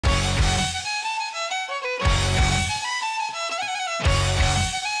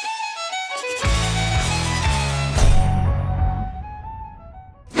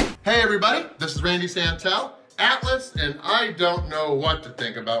Hey everybody, this is Randy Santel, Atlas, and I don't know what to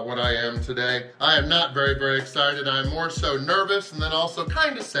think about what I am today. I am not very excited. I'm more so nervous and then also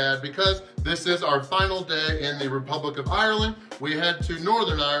kind of sad because this is our final day in the Republic of Ireland. We head to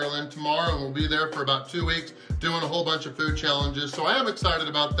Northern Ireland tomorrow and we'll be there for about 2 weeks doing a whole bunch of food challenges. So I am excited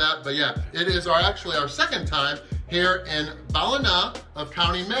about that, but yeah, it is actually our second time here in Ballina of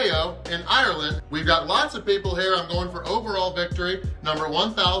County Mayo in Ireland. We've got lots of people here. I'm going for overall victory, number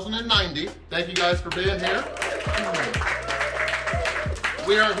 1,090. Thank you guys for being here.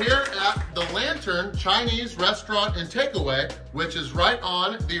 We are here at the Lantern Chinese Restaurant and Takeaway, which is right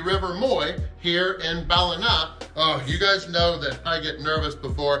on the River Moy here in Ballina. Oh, you guys know that I get nervous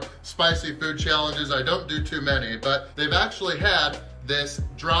before spicy food challenges. I don't do too many, but they've actually had this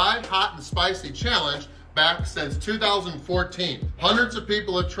dry, hot, and spicy challenge back since 2014. Hundreds of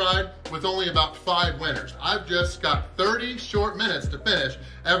people have tried with only about 5 winners. I've just got 30 short minutes to finish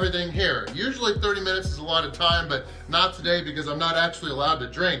everything here. Usually 30 minutes is a lot of time, but not today because I'm not actually allowed to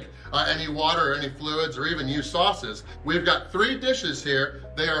drink any water or any fluids or even use sauces. We've got 3 dishes here.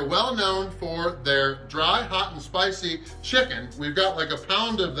 They are well known for their dry, hot, and spicy chicken. We've got like a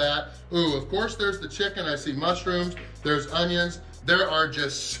pound of that. Ooh, of course there's the chicken. I see mushrooms, there's onions. There are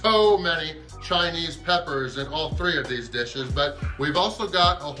just so many Chinese peppers in all 3 of these dishes, but we've also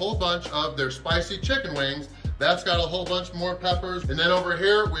got a whole bunch of their spicy chicken wings. That's got a whole bunch more peppers. And then over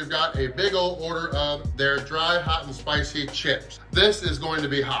here, we've got a big old order of their dry, hot, and spicy chips. This is going to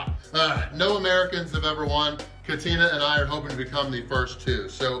be hot. No Americans have ever won. Katina and I are hoping to become the first 2.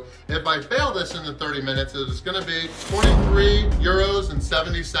 So if I fail this in the 30 minutes, it's gonna be 23 euros and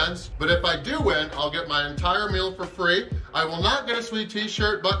 70 cents. But if I do win, I'll get my entire meal for free. I will not get a sweet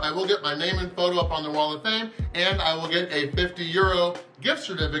t-shirt, but I will get my name and photo up on the Wall of Fame, and I will get a 50 euro gift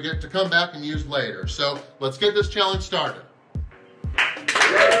certificate to come back and use later. So let's get this challenge started.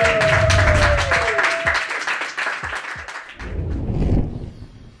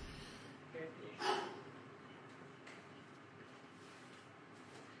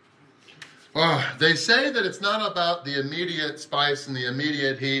 They say that it's not about the immediate spice and the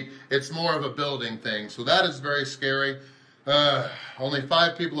immediate heat, it's more of a building thing. So that is very scary. Only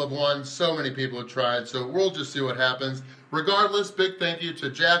 5 people have won, so many people have tried, so we'll just see what happens. Regardless, big thank you to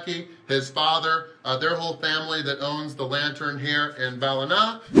Jackie, his father, their whole family that owns the Lantern here in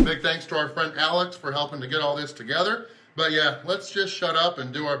Ballina. Big thanks to our friend Alex for helping to get all this together. But yeah, let's just shut up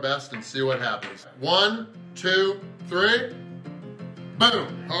and do our best and see what happens. 1, 2, 3.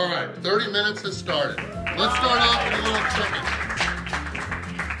 Boom! All right, 30 minutes has started. Let's start off with a little chicken.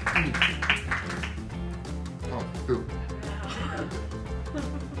 Oh, poop.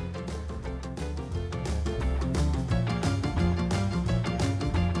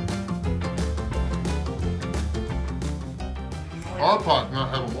 Our pot's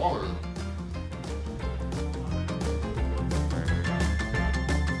not having water.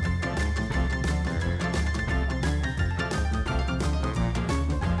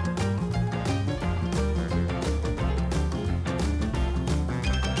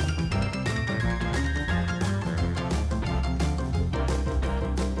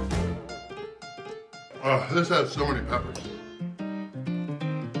 Oh, this has so many peppers.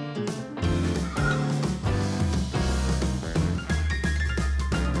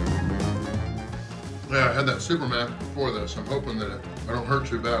 Yeah, I had that super mac before this. I'm hoping that I don't hurt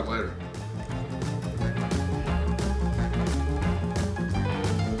too bad later.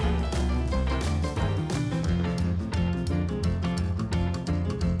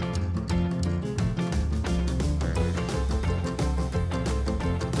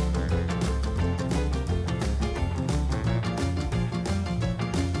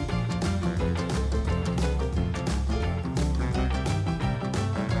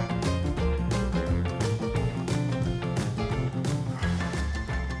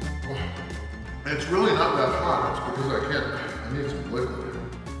 It's really not that hot, it's because I need some liquid.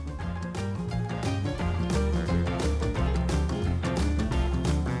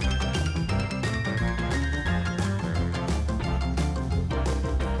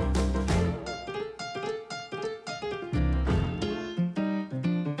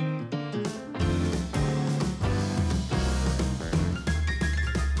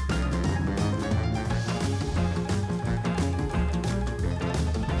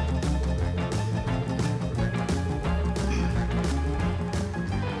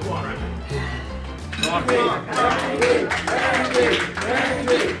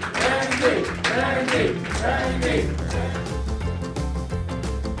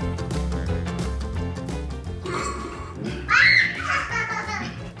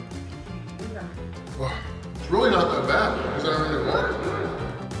 It's really not that bad because I don't really want it.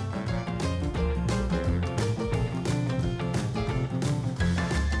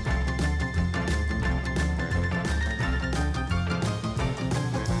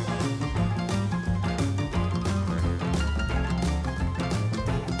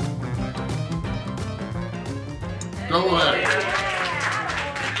 Go ahead.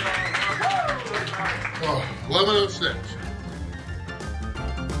 Oh, 11:06.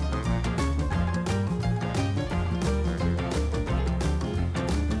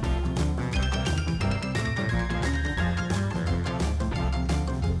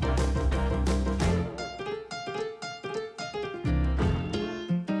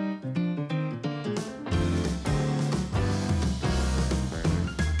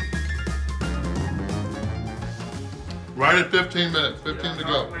 Right at 15 minutes, 15 to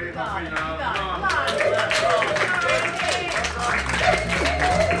go.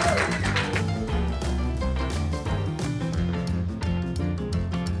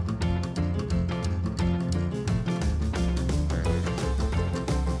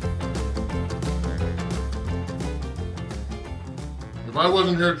 If I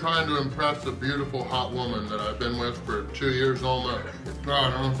wasn't here trying to impress the beautiful hot woman that I've been with for 2 years almost,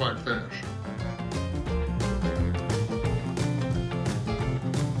 God, I don't know if I'd finish.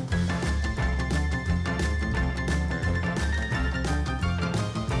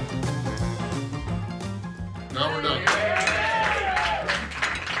 Now we're done.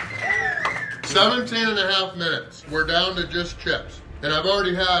 17 and a half minutes. We're down to just chips. And I've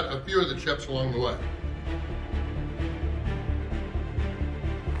already had a few of the chips along the way.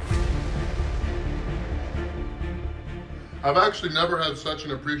 I've actually never had such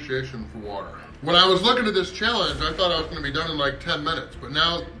an appreciation for water. When I was looking at this challenge, I thought I was going to be done in like 10 minutes. But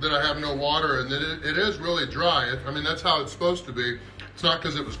now that I have no water and that it is really dry, I mean, that's how it's supposed to be. It's not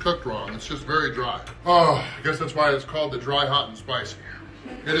because it was cooked wrong, it's just very dry. Oh, I guess that's why it's called the dry, hot, and spicy.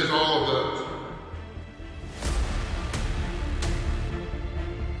 It is all of those.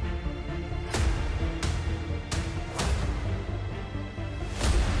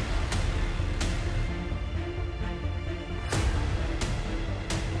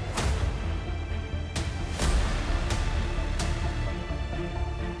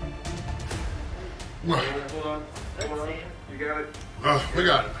 Hold on. You got it? We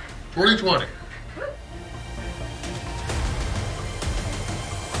got it. 2020.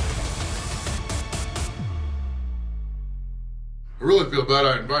 I really feel bad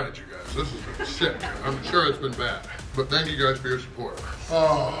I invited you guys. This has been sick. I'm sure it's been bad. But thank you guys for your support.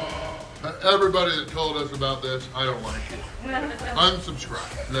 Oh, everybody that told us about this, I don't like you.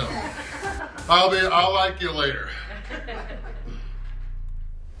 Unsubscribe. No. I'll like you later.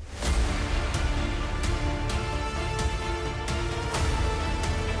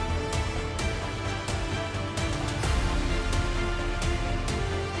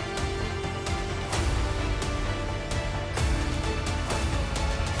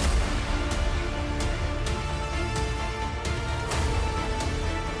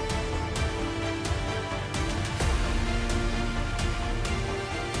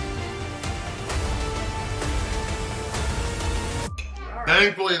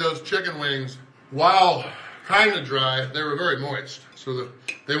 Thankfully, those chicken wings, while kind of dry, they were very moist. So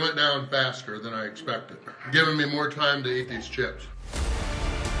they went down faster than I expected, giving me more time to eat these chips.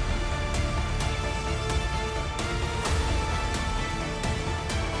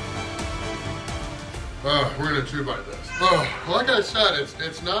 Oh, we're gonna two-bite this. Oh, like I said,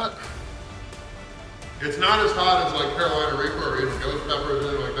 it's not as hot as like Carolina Reaper or even ghost peppers or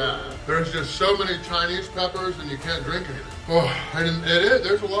anything like that. There's just so many Chinese peppers and you can't drink anything. Oh, and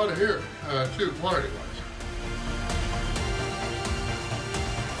there's a lot of here, too, quantity-wise.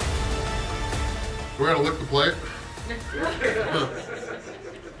 We're gonna lick the plate.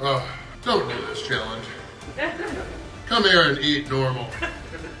 Oh, don't do this challenge. Come here and eat normal.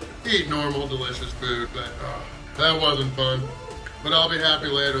 Eat normal, delicious food, but that wasn't fun. But I'll be happy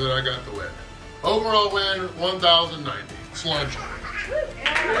later that I got the win. Overall win, 1,090. Slunch.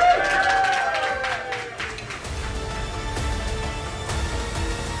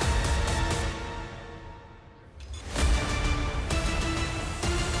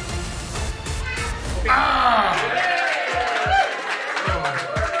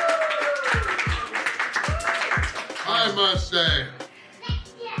 I must say,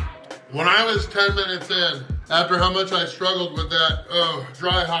 when I was 10 minutes in, after how much I struggled with that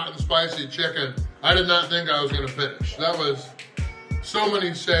dry, hot, and spicy chicken, I did not think I was going to finish. That was so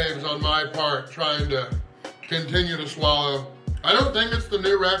many saves on my part trying to continue to swallow. I don't think it's the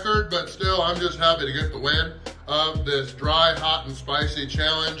new record, but still, I'm just happy to get the win of this dry, hot, and spicy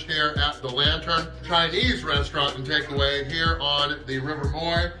challenge here at the Lantern Chinese restaurant and takeaway here on the River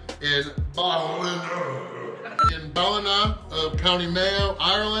Moy in Ballina of County Mayo,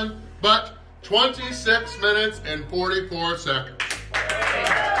 Ireland. But 26 minutes and 44 seconds.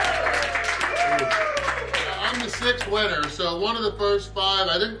 I'm the 6th winner, so one of the first 5,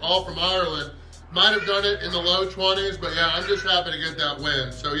 I think all from Ireland, Might have done it in the low 20s, but yeah, I'm just happy to get that win.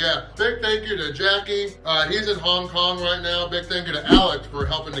 So yeah, big thank you to Jackie. He's in Hong Kong right now. Big thank you to Alex for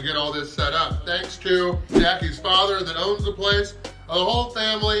helping to get all this set up. Thanks to Jackie's father that owns the place. The whole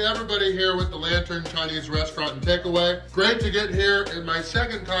family, everybody here with the Lantern Chinese Restaurant and Takeaway. Great to get here in my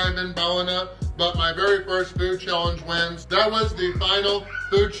second time in Ballina, but my very first food challenge wins. That was the final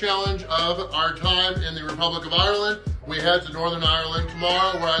food challenge of our time in the Republic of Ireland. We head to Northern Ireland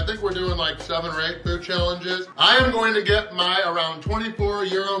tomorrow, where I think we're doing like 7 or 8 food challenges. I am going to get my around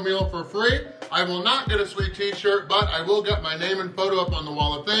 €24 meal for free. I will not get a sweet t-shirt, but I will get my name and photo up on the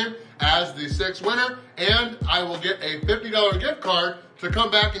Wall of Fame as the 6th winner, and I will get a $50 gift card to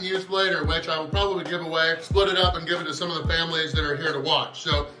come back and use later, which I will probably give away, split it up and give it to some of the families that are here to watch.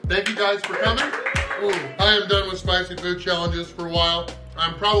 So thank you guys for coming. Ooh, I am done with spicy food challenges for a while.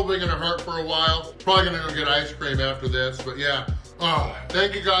 I'm probably gonna hurt for a while. Probably gonna go get ice cream after this, but yeah.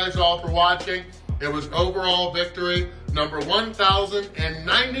 Thank you guys all for watching. It was overall victory number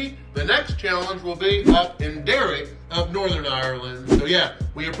 1090. The next challenge will be up in Derry of Northern Ireland. So yeah,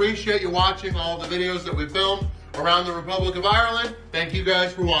 we appreciate you watching all the videos that we filmed around the Republic of Ireland. Thank you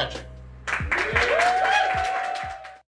guys for watching.